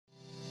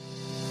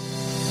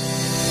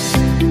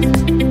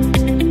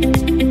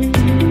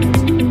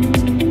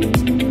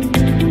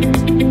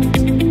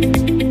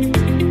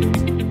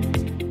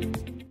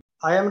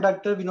am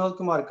Dr. Vinod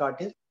Kumar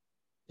Katil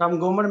from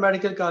Government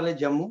Medical College,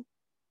 Jammu,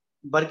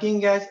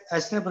 working as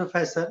Assistant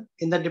Professor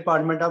in the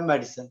Department of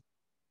Medicine.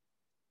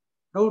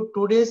 Now,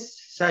 today's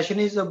session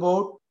is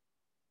about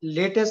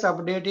latest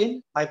update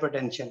in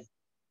hypertension.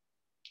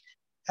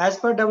 As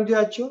per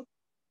WHO,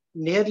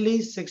 nearly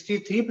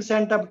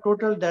 63% of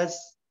total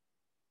deaths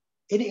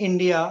in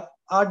India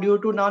are due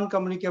to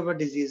non-communicable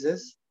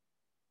diseases,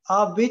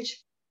 of which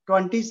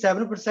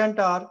 27%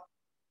 are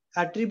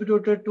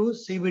attributed to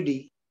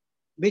CVD,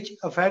 which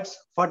affects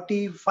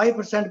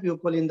 45%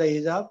 people in the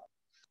age of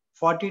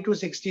 40 to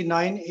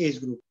 69 age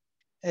group.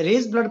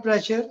 Raised blood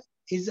pressure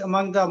is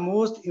among the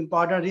most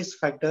important risk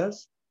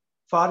factors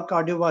for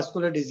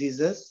cardiovascular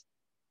diseases.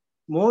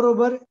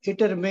 Moreover,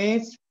 it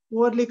remains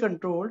poorly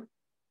controlled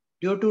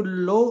due to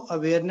low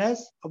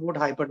awareness about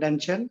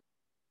hypertension,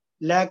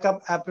 lack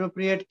of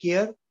appropriate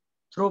care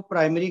through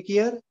primary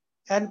care,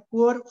 and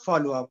poor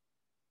follow-up.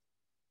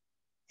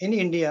 In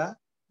India,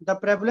 the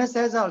prevalence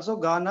has also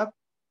gone up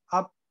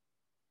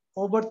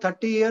over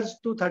 30 years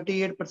to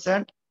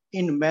 38%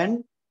 in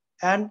men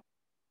and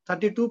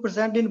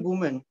 32% in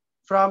women,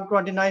 from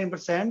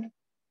 29%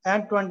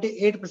 and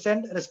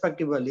 28%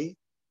 respectively,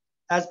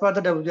 as per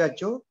the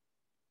WHO.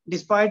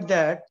 Despite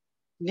that,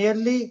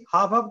 nearly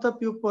half of the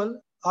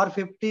people, or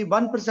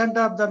 51%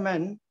 of the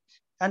men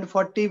and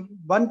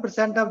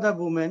 41% of the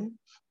women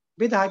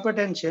with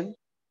hypertension,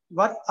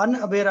 were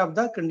unaware of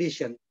the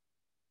condition.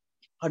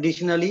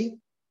 Additionally,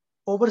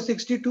 over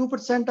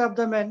 62% of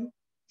the men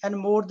and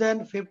more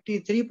than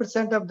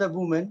 53% of the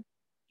women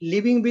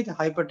living with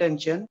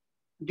hypertension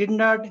did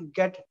not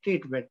get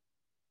treatment.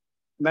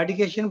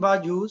 Medication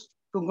was used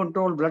to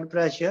control blood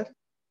pressure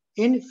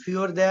in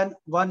fewer than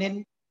 1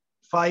 in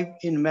 5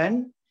 in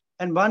men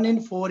and 1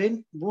 in 4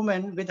 in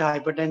women with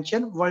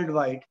hypertension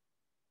worldwide.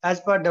 As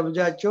per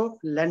WHO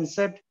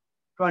Lancet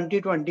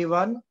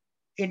 2021,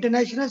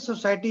 International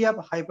Society of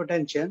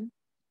Hypertension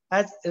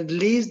has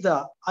released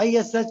the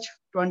ISH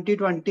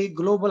 2020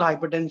 Global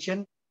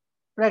Hypertension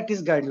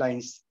Practice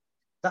Guidelines.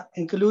 The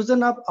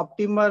inclusion of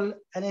optimal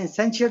and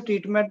essential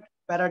treatment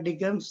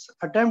paradigms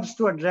attempts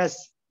to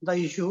address the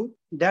issue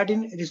that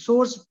in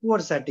resource-poor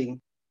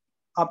setting,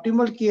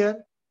 optimal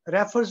care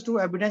refers to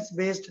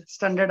evidence-based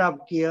standard of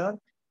care,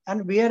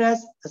 and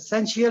whereas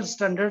essential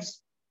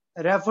standards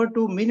refer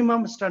to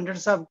minimum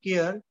standards of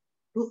care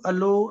to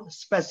allow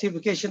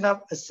specification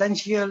of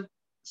essential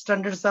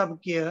standards of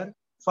care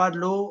for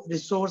low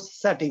resource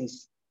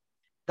settings.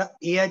 The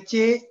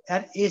AHA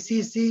and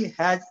ACC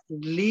has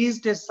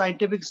released a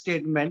scientific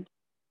statement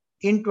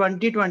in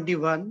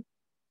 2021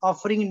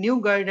 offering new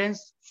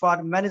guidance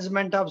for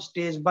management of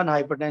stage 1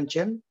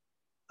 hypertension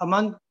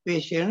among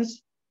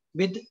patients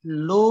with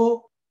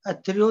low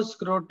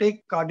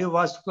atherosclerotic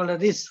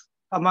cardiovascular risk.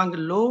 Among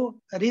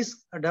low-risk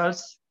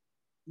adults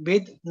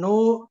with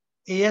no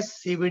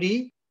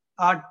ASCVD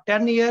or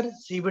 10-year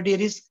CVD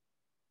risk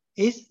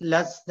is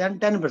less than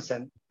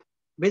 10%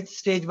 with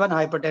stage 1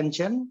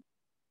 hypertension.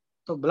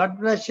 So blood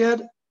pressure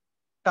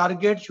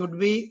target should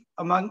be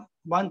among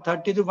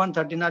 130 to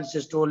 139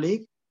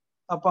 systolic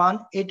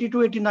upon 80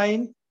 to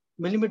 89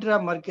 millimeter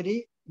of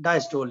mercury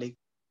diastolic.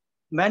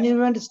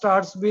 Management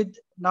starts with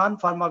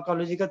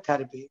non-pharmacological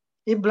therapy.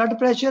 If blood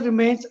pressure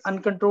remains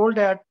uncontrolled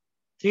at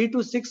 3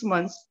 to 6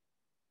 months,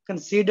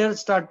 consider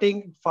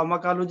starting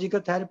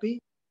pharmacological therapy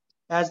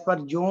as per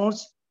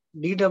Jones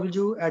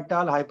DW et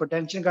al.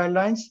 Hypertension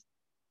Guidelines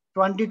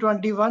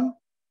 2021.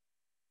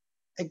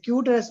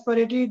 Acute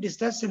respiratory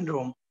distress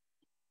syndrome,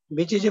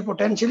 which is a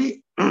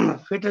potentially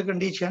fatal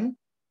condition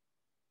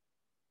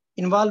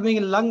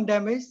involving lung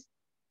damage,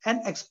 and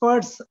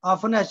experts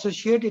often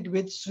associate it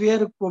with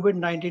severe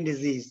COVID-19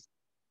 disease.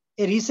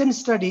 A recent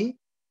study,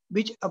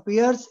 which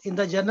appears in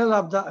the Journal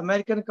of the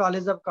American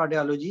College of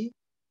Cardiology,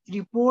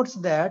 reports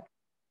that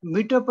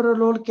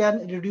metoprolol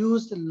can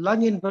reduce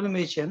lung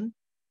inflammation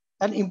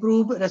and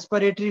improve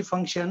respiratory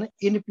function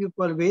in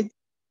people with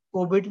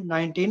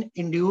COVID-19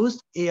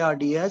 induced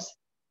ARDS,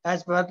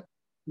 as per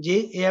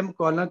JAM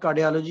Colon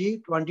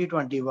Cardiology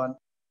 2021.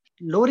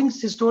 Lowering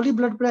systolic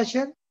blood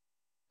pressure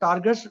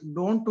targets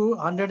down to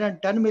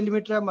 110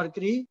 millimeter of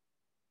mercury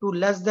to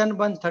less than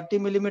 130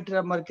 millimeter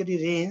of mercury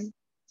range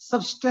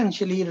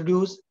substantially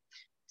reduce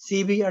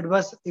CV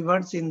adverse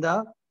events in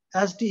the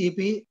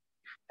STEP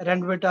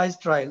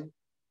randomized trial,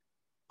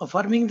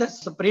 affirming the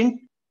sprint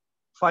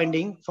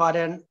finding for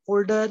an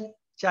older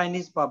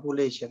Chinese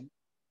population.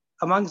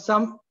 Among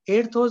some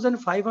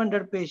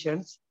 8,500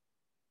 patients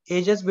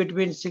ages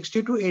between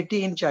 60 to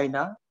 80 in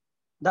China,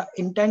 the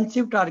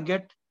intensive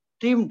target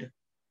trimmed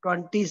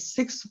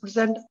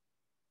 26%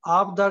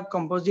 of the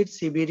composite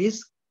CV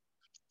risk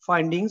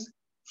findings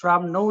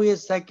from now a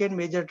second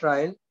major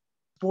trial.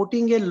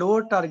 Putting a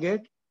lower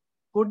target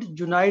could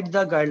unite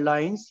the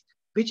guidelines,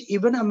 which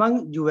even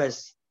among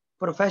US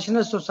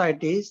professional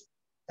societies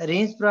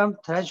range from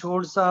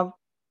thresholds of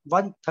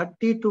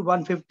 130 to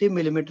 150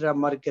 millimeter of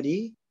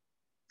mercury,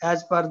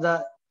 as per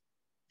the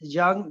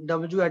Young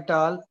W. et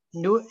al.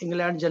 New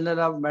England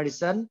Journal of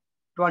Medicine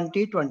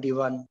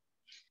 2021.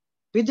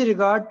 With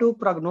regard to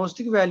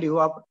prognostic value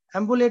of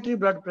ambulatory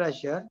blood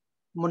pressure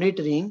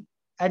monitoring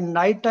and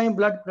nighttime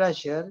blood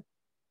pressure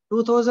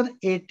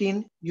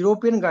 2018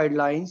 European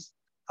guidelines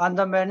on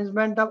the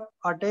management of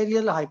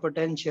arterial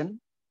hypertension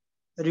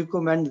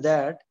recommend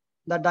that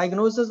the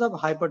diagnosis of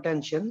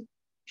hypertension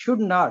should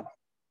not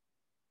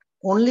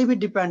only be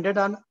dependent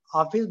on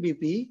office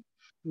BP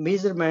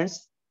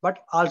measurements, but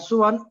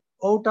also on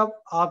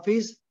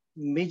out-of-office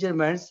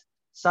measurements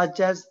such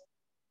as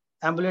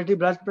ambulatory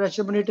blood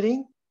pressure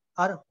monitoring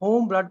or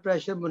home blood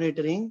pressure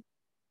monitoring.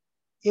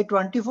 A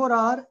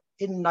 24-hour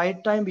in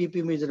nighttime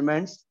BP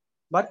measurements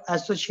were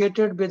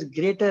associated with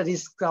greater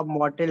risk of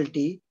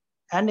mortality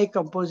and a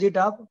composite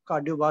of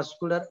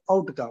cardiovascular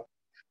outcome.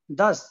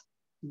 Thus,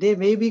 they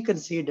may be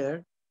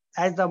considered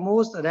as the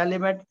most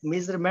relevant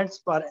measurements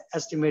for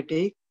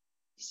estimating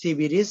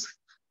CV risk.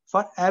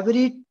 For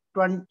every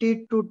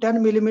 20 to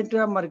 10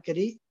 millimeter of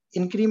mercury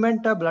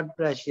increment of blood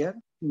pressure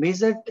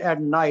measured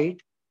at night,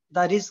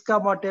 the risk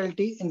of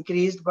mortality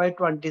increased by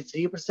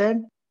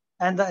 23%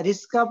 and the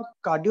risk of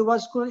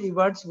cardiovascular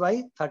events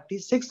by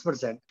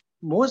 36%.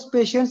 Most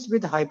patients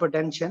with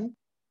hypertension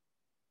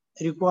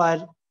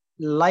require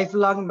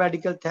lifelong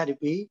medical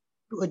therapy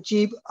to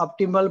achieve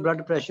optimal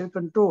blood pressure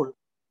control.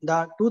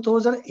 The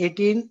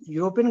 2018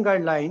 European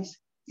guidelines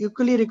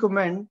equally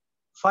recommend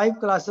 5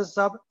 classes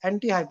of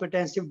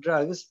antihypertensive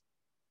drugs.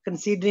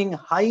 Considering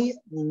high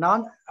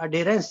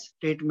non-adherence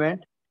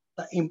treatment,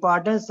 the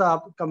importance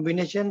of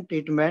combination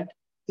treatment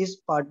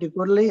is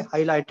particularly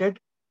highlighted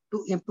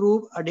to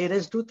improve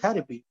adherence to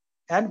therapy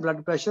and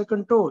blood pressure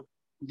control.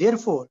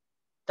 Therefore,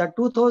 the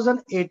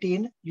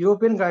 2018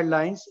 European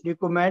guidelines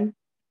recommend,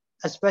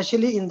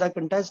 especially in the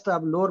context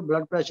of lower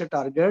blood pressure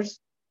targets,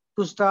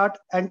 to start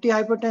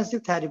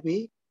antihypertensive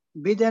therapy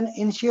with an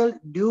initial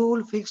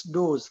dual fixed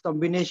dose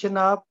combination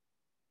of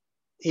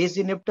ACE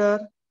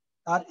inhibitor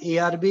or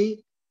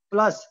ARB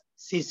plus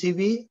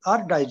CCB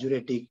or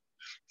diuretic.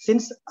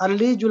 Since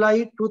early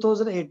July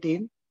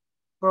 2018,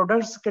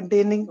 products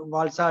containing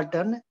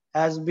valsartan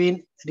has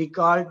been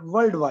recalled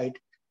worldwide.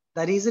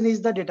 The reason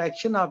is the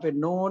detection of a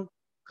known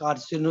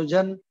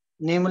carcinogen,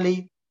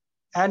 namely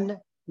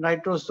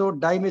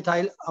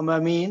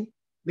N-nitrosodimethylamine,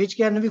 which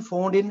can be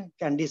found in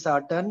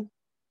candesartan,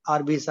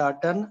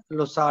 irbesartan,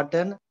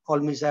 losartan,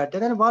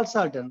 olmesartan, and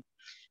valsartan.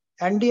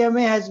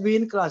 NDMA has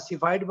been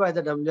classified by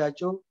the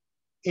WHO,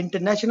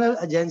 International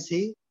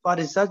Agency for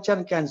Research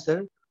on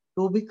Cancer,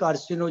 to be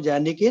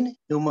carcinogenic in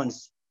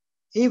humans.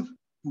 If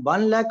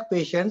 1 lakh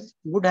patients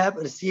would have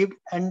received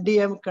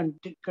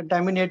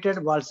NDM-contaminated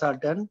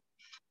valsartan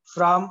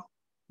from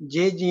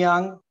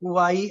Zhejiang,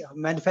 Huai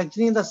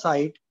manufacturing the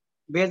site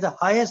where the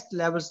highest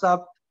levels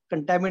of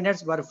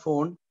contaminants were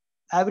found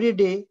every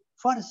day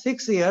for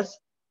 6 years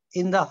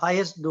in the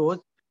highest dose,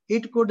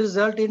 it could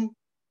result in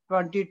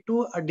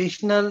 22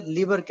 additional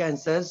liver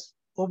cancers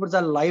over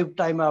the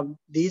lifetime of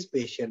these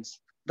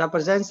patients. The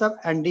presence of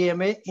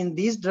NDMA in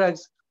these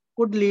drugs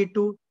could lead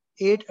to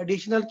 8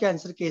 additional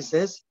cancer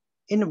cases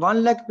in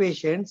 1 lakh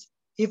patients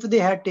if they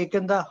had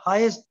taken the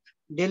highest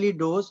daily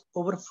dose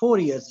over 4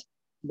 years.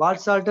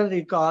 Valsartan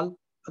recall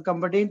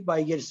accompanied by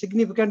a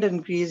significant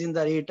increase in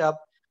the rate of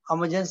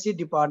emergency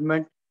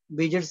department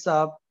visits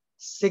of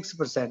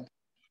 6%.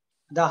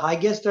 The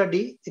Hygia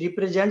study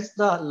represents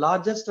the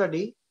largest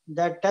study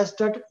that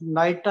tested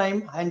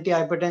nighttime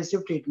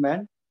antihypertensive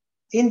treatment.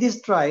 In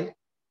this trial,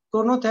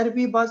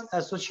 chronotherapy was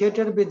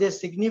associated with a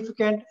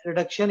significant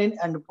reduction in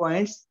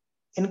endpoints,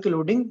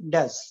 including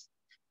deaths.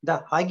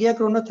 The Hygia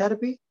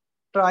chronotherapy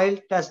trial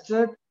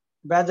tested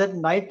whether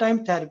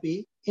nighttime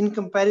therapy, in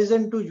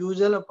comparison to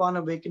usual upon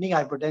awakening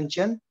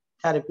hypertension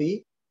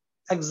therapy,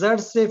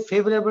 exerts a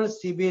favorable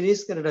CV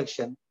risk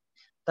reduction.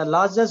 The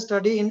largest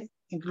study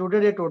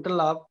included a total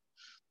of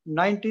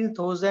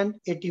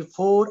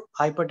 19,084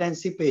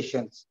 hypertensive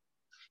patients.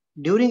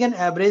 During an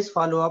average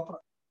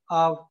follow-up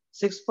of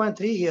 6.3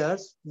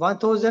 years,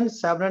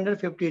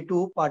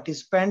 1,752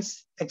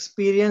 participants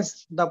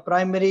experienced the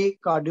primary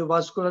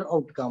cardiovascular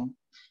outcome.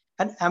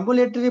 An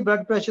ambulatory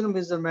blood pressure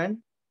measurement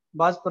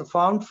was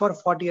performed for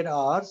 48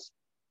 hours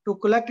to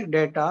collect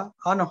data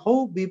on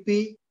how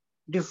BP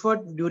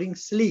differed during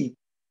sleep.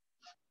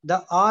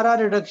 The RR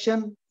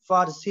reduction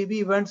for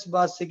CV events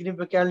was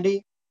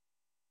significantly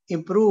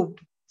improved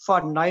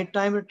for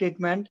nighttime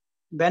treatment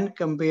when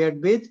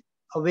compared with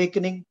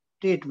awakening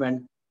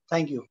treatment.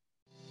 Thank you.